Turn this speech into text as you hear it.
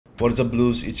What is up,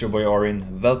 Blues? It's your boy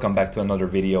Orin. Welcome back to another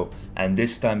video, and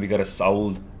this time we got a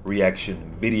Saul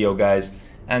reaction video, guys.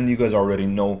 And you guys already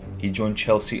know he joined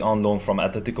Chelsea on loan from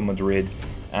Atletico Madrid,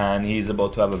 and he's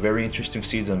about to have a very interesting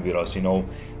season with us.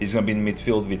 He's gonna be in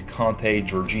midfield with Conte,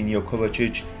 Jorginho,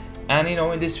 Kovacic. And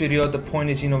in this video, the point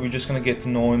is, we're just gonna get to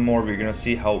know him more. We're gonna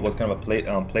see what kind of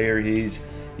a player he is,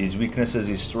 his weaknesses,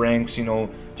 his strengths,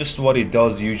 just what he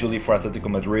does usually for Atletico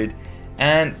Madrid.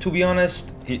 And to be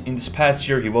honest, in this past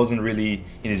year, he wasn't really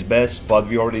in his best, but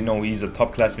we already know he's a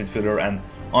top-class midfielder, and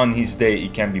on his day, he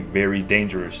can be very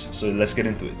dangerous. So let's get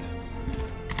into it.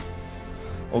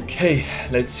 Okay,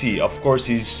 let's see. Of course,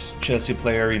 he's Chelsea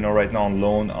player, right now on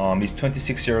loan. He's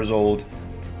 26 years old.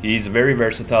 He's very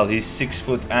versatile. He's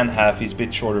 6'1.5". He's a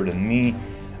bit shorter than me,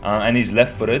 and he's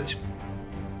left-footed.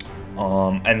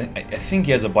 And I think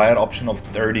he has a buyout option of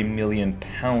 £30 million,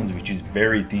 which is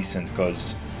very decent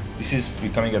because this is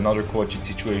becoming another Kovacic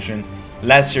situation.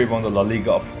 Last year he won the La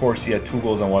Liga. Of course, he had 2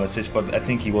 goals and 1 assist, but I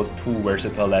think he was too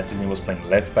versatile last season. He was playing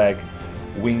left back,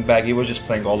 wing back. He was just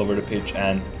playing all over the pitch.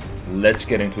 And let's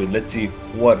get into it. Let's see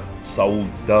what Saul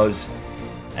does.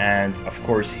 And of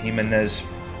course, Jimenez.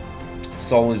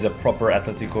 Saul is a proper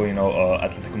Atletico,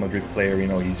 Atletico Madrid player.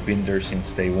 He's been there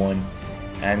since day one.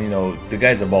 And the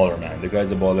guy's a baller, man. The guy's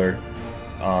a baller.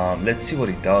 Let's see what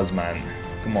he does, man.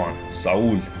 Come on,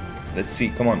 Saul. Let's see.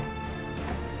 Come on.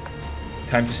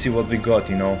 Time to see what we got.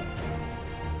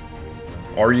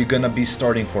 Are you gonna be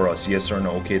starting for us? Yes or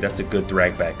no? Okay, that's a good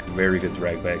drag back. Very good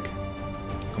drag back.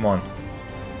 Come on.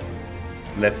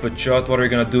 Left foot shot. What are we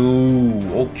gonna do?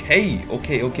 Okay.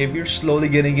 We're slowly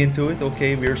getting into it.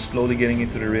 Okay, we're slowly getting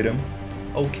into the rhythm.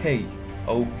 Okay.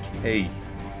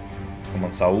 Come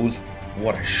on, Saul.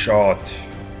 What a shot.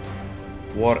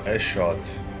 What a shot.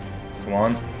 Come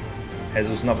on.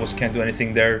 Jesus Navas can't do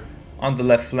anything there. On the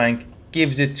left flank.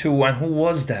 Gives it to, and who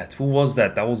was that?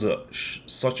 That was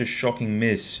such a shocking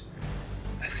miss.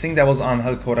 I think that was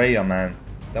Angel Correa, man.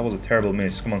 That was a terrible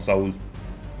miss. Come on, Saul.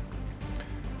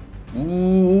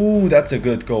 Ooh, that's a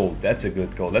good goal. That's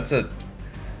an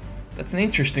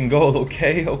interesting goal.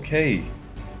 Okay.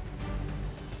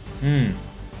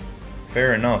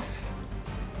 Fair enough.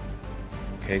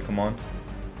 Okay, come on.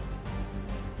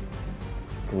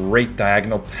 Great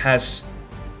diagonal pass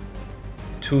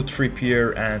to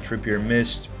Trippier, and Trippier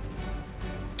missed.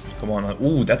 Come on.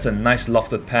 Ooh, that's a nice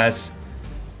lofted pass.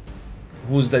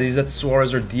 Who's that? Is that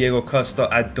Suarez or Diego Costa?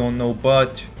 I don't know,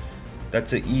 but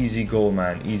that's an easy goal,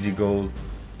 man. Easy goal.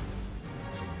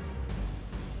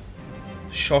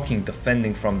 Shocking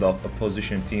defending from the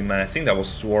opposition team, man. I think that was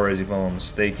Suarez, if I'm not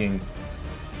mistaken.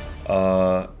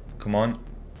 Come on.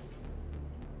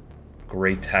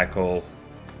 Great tackle.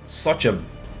 Such a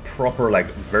proper,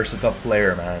 versatile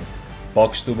player, man.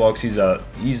 Box to box, he's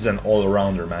an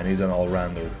all-rounder, man. He's an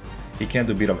all-rounder. He can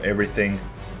do a bit of everything.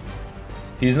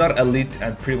 He's not elite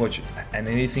and pretty much and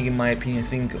anything, in my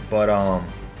opinion, but I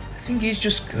think he's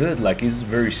just good. He's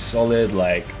very solid.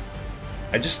 I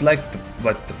just like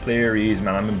what the player he is,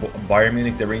 man. I'm in Bayern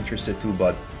Munich. They're interested too,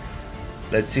 but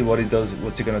let's see what he does.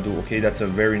 What's he gonna do? Okay, that's a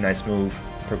very nice move.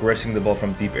 Progressing the ball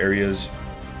from deep areas.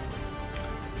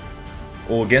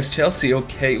 Oh, against Chelsea.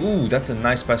 Okay. Ooh, that's a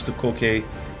nice pass to Koke.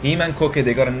 Him and Koke,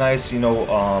 they got a nice,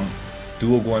 duo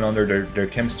going on there. Their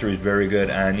chemistry is very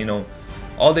good, and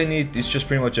all they need is just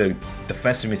pretty much a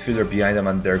defensive midfielder behind them,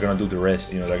 and they're gonna do the rest.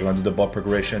 They're gonna do the ball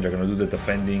progression, they're gonna do the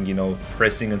defending,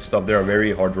 pressing and stuff. They are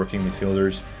very hardworking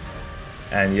midfielders.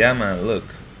 And yeah, man, look,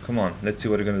 come on, let's see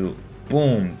what they're gonna do.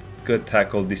 Boom, good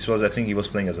tackle. This was, I think, he was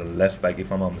playing as a left back,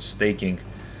 if I'm not mistaken.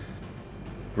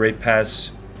 Great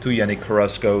pass to Yannick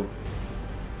Carrasco.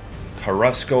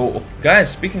 Guys,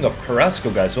 speaking of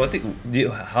Carrasco, guys, so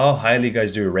how highly,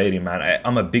 guys, do you rate him, man?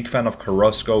 I'm a big fan of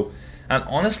Carrasco, and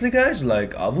honestly, guys,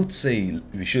 I would say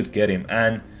we should get him.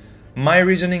 And my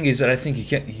reasoning is that I think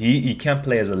he can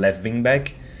play as a left wing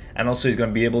back, and also he's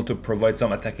gonna be able to provide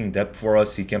some attacking depth for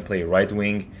us. He can play right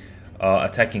wing,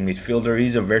 attacking midfielder.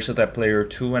 He's a versatile player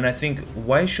too, and I think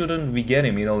why shouldn't we get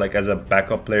him? As a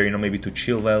backup player, maybe to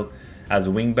Chilwell as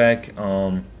a wing back.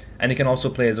 And he can also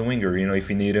play as a winger, if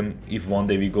you need him. If one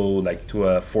day we go to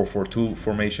a 4-4-2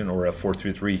 formation or a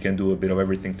 4-3-3, he can do a bit of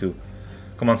everything too.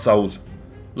 Come on, Saul.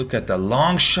 Look at the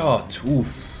long shot.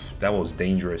 Oof, that was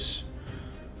dangerous.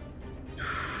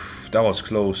 That was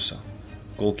close.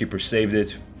 Goalkeeper saved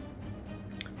it.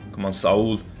 Come on,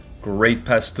 Saul. Great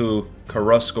pass to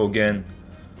Carrasco again.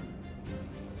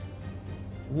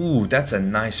 Ooh, that's a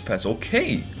nice pass.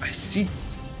 Okay, I see.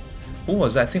 Who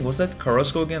was that? I think, was that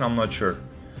Carrasco again? I'm not sure.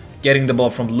 Getting the ball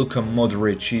from Luka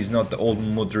Modric. He's not the old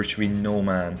Modric we know,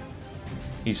 man.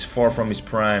 He's far from his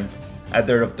prime. At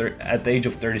the age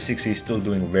of 36, he's still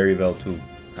doing very well too.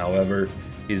 However,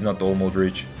 he's not all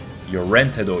Modric.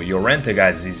 Llorente though, Llorente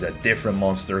guys is a different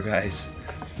monster guys.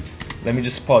 Let me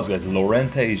just pause guys,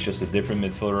 Llorente is just a different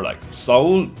midfielder. Like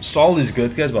Saul is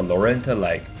good guys, but Llorente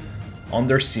like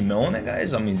under Simeone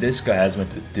guys, I mean this guy has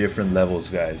went to different levels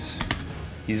guys.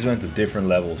 He's went to different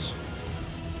levels.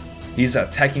 He's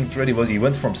attacking threat, he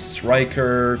went from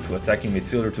striker to attacking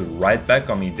midfielder to right back.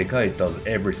 I mean the guy does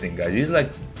everything guys. He's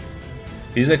like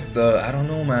the, I don't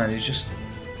know man,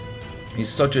 he's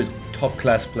such a top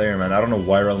class player man. I don't know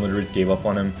why Real Madrid gave up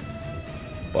on him.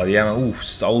 But yeah man, ooh,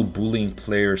 Saul bullying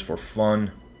players for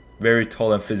fun. Very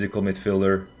tall and physical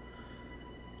midfielder.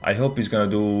 I hope he's gonna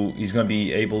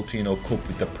be able to, you know, cope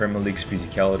with the Premier League's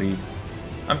physicality.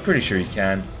 I'm pretty sure he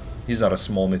can. He's not a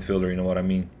small midfielder, you know what I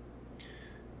mean.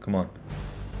 Come on.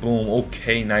 Boom,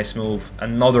 okay, nice move.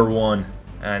 Another one,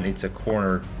 and it's a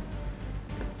corner.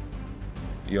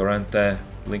 Llorente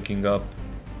linking up.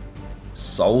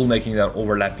 Saul making that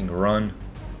overlapping run.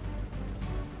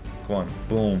 Come on,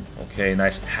 boom. Okay,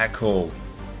 nice tackle.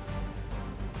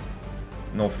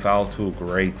 No foul too,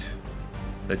 great.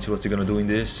 Let's see what's he gonna do in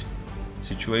this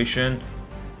situation.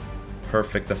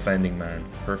 Perfect defending, man.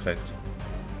 Perfect.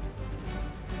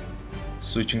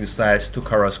 Switching the sides to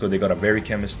Carrasco. They got a very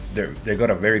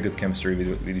good chemistry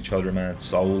with each other, man.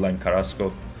 Saul and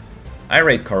Carrasco. I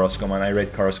rate Carrasco, man. I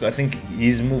rate Carrasco. I think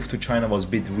his move to China was a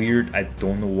bit weird. I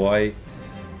don't know why.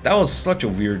 That was such a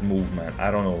weird move, man.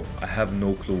 I don't know. I have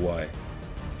no clue why.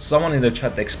 Someone in the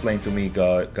chat explained to me,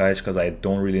 guys, because I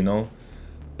don't really know.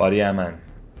 But yeah, man.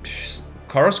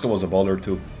 Carrasco was a baller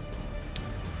too.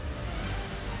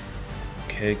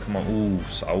 Okay, come on. Ooh,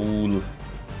 Saul.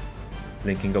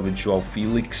 Linking up with Joao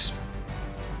Felix.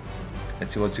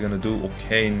 Let's see what's he gonna do.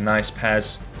 Okay, nice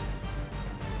pass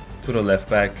to the left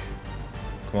back.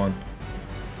 Come on.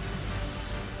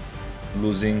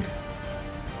 Losing.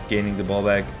 Gaining the ball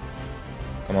back.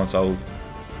 Come on, Saul.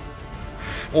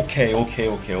 Okay.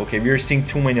 We're seeing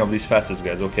too many of these passes,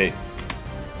 guys. Okay.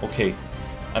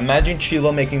 Imagine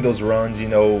Chilo making those runs, you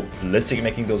know, Lissig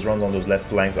making those runs on those left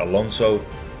flanks, Alonso.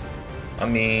 I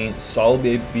mean, Saul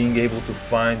being able to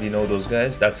find, you know, those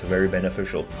guys, that's very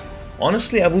beneficial.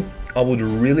 Honestly, I would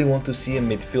really want to see a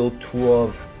midfield two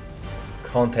of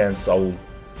Conte and Saul.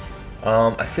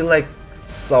 I feel like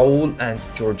Saul and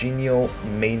Jorginho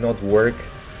may not work.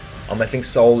 I think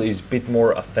Saul is a bit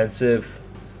more offensive.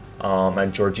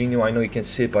 And Jorginho, I know he can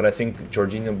sit, but I think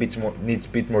Jorginho needs a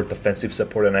bit more defensive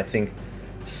support. And I think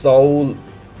Saul,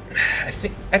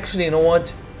 actually, you know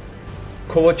what?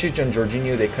 Kovacic and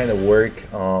Jorginho, they kind of work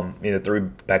in a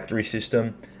back three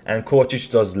system. And Kovacic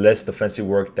does less defensive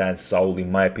work than Saul, in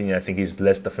my opinion. I think he's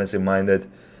less defensive minded.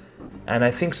 And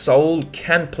I think Saul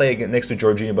can play next to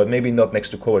Jorginho, but maybe not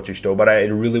next to Kovacic though. But I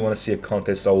really want to see a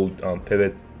Conte Saul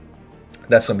pivot.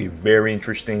 That's going to be very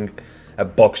interesting. A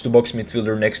box-to-box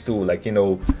midfielder next to, like, you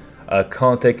know,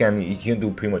 Conte, and he can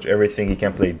do pretty much everything. He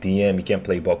can play DM, he can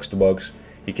play box-to-box,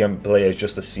 he can play as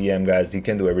just a CM, guys. He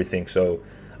can do everything. So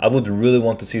I would really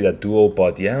want to see that duo.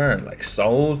 But yeah, man, like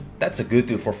Saul, that's a good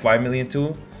deal for 5 million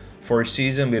too for a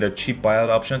season with a cheap buyout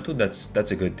option too.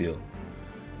 That's a good deal.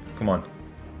 Come on,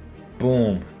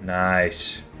 boom,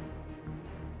 nice.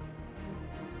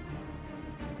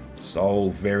 Saul,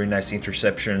 very nice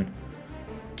interception.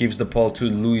 Gives the ball to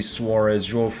Luis Suarez.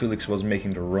 Joao Felix was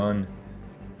making the run.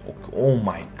 Oh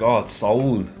my god,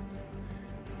 Saul.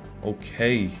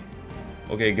 Okay,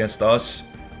 against us.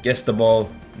 Gets the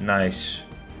ball. Nice.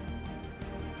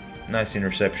 Nice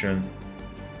interception.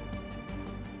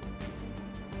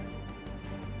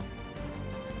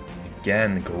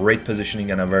 Again, great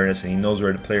positioning and awareness, and he knows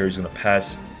where the player is going to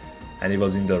pass. And he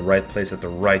was in the right place at the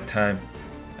right time.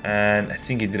 And I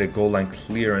think he did a goal line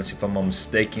clearance, if I'm not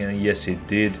mistaken, and yes, he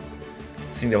did.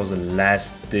 I think that was a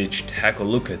last-ditch tackle.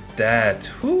 Look at that.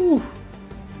 Whew.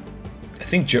 I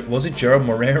think, was it Gerard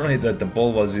Moreno that the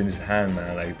ball was in his hand,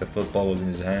 man? Like, the football was in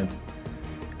his hand.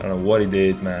 I don't know what he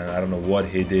did, man. I don't know what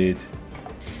he did.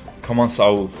 Come on,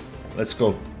 Saul. Let's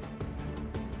go.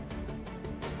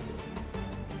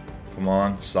 Come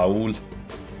on, Saul.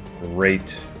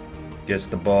 Great. Gets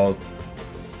the ball.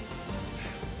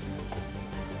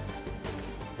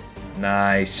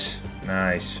 Nice.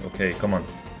 Okay, come on.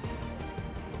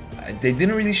 They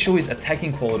didn't really show his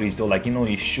attacking qualities though. Like, you know,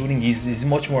 he's shooting. He's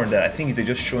much more than that. I think they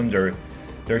just showing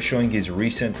they're showing his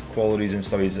recent qualities and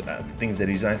stuff. His things that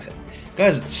he's done.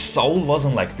 Guys, Saul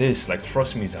wasn't like this. Like,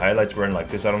 trust me, his highlights weren't like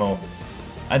this. I don't know.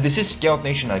 And this is Scout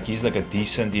Nation. Like, he's like a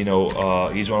decent, you know,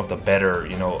 he's one of the better,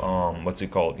 you know, what's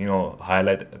it called? You know,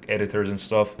 highlight editors and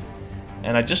stuff.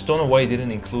 And I just don't know why he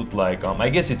didn't include, like, I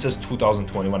guess it says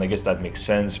 2021. I guess that makes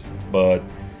sense. But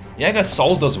yeah, guys,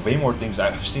 Saul does way more things.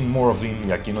 I've seen more of him.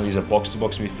 Like, you know, he's a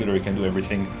box-to-box midfielder. He can do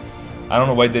everything. I don't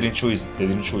know why they didn't show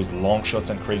his long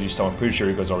shots and crazy stuff. I'm pretty sure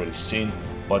you guys already seen.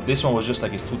 But this one was just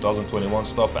like his 2021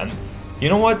 stuff. And you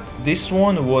know what? This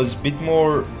one was a bit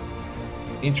more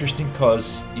interesting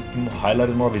because it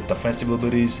highlighted more of his defensive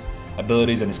abilities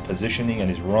and his positioning and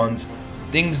his runs.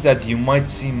 Things that you might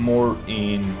see more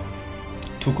in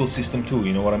Tuchel's system too.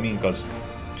 You know what I mean? Because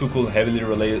Tuchel heavily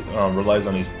relies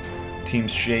on his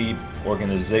team's shape,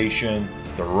 organization,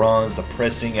 the runs, the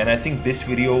pressing. And I think this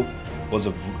video was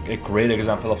a great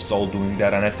example of Saul doing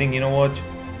that. And I think, you know what,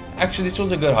 actually this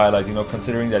was a good highlight, you know,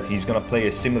 considering that he's gonna play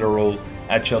a similar role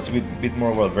at Chelsea, a bit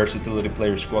more of a versatility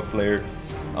player, squad player.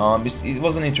 It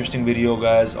was an interesting video,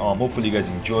 guys. Hopefully you guys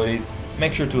enjoyed it.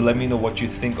 Make sure to let me know what you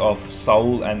think of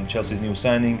Saul and Chelsea's new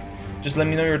signing. Just let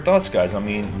me know your thoughts, guys. I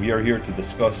mean, we are here to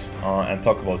discuss and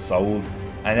talk about Saul.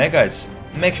 And yeah, guys,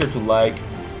 make sure to like,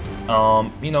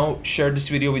 you know, share this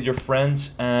video with your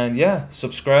friends, and yeah,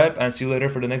 subscribe, and see you later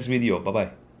for the next video. Bye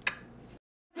bye.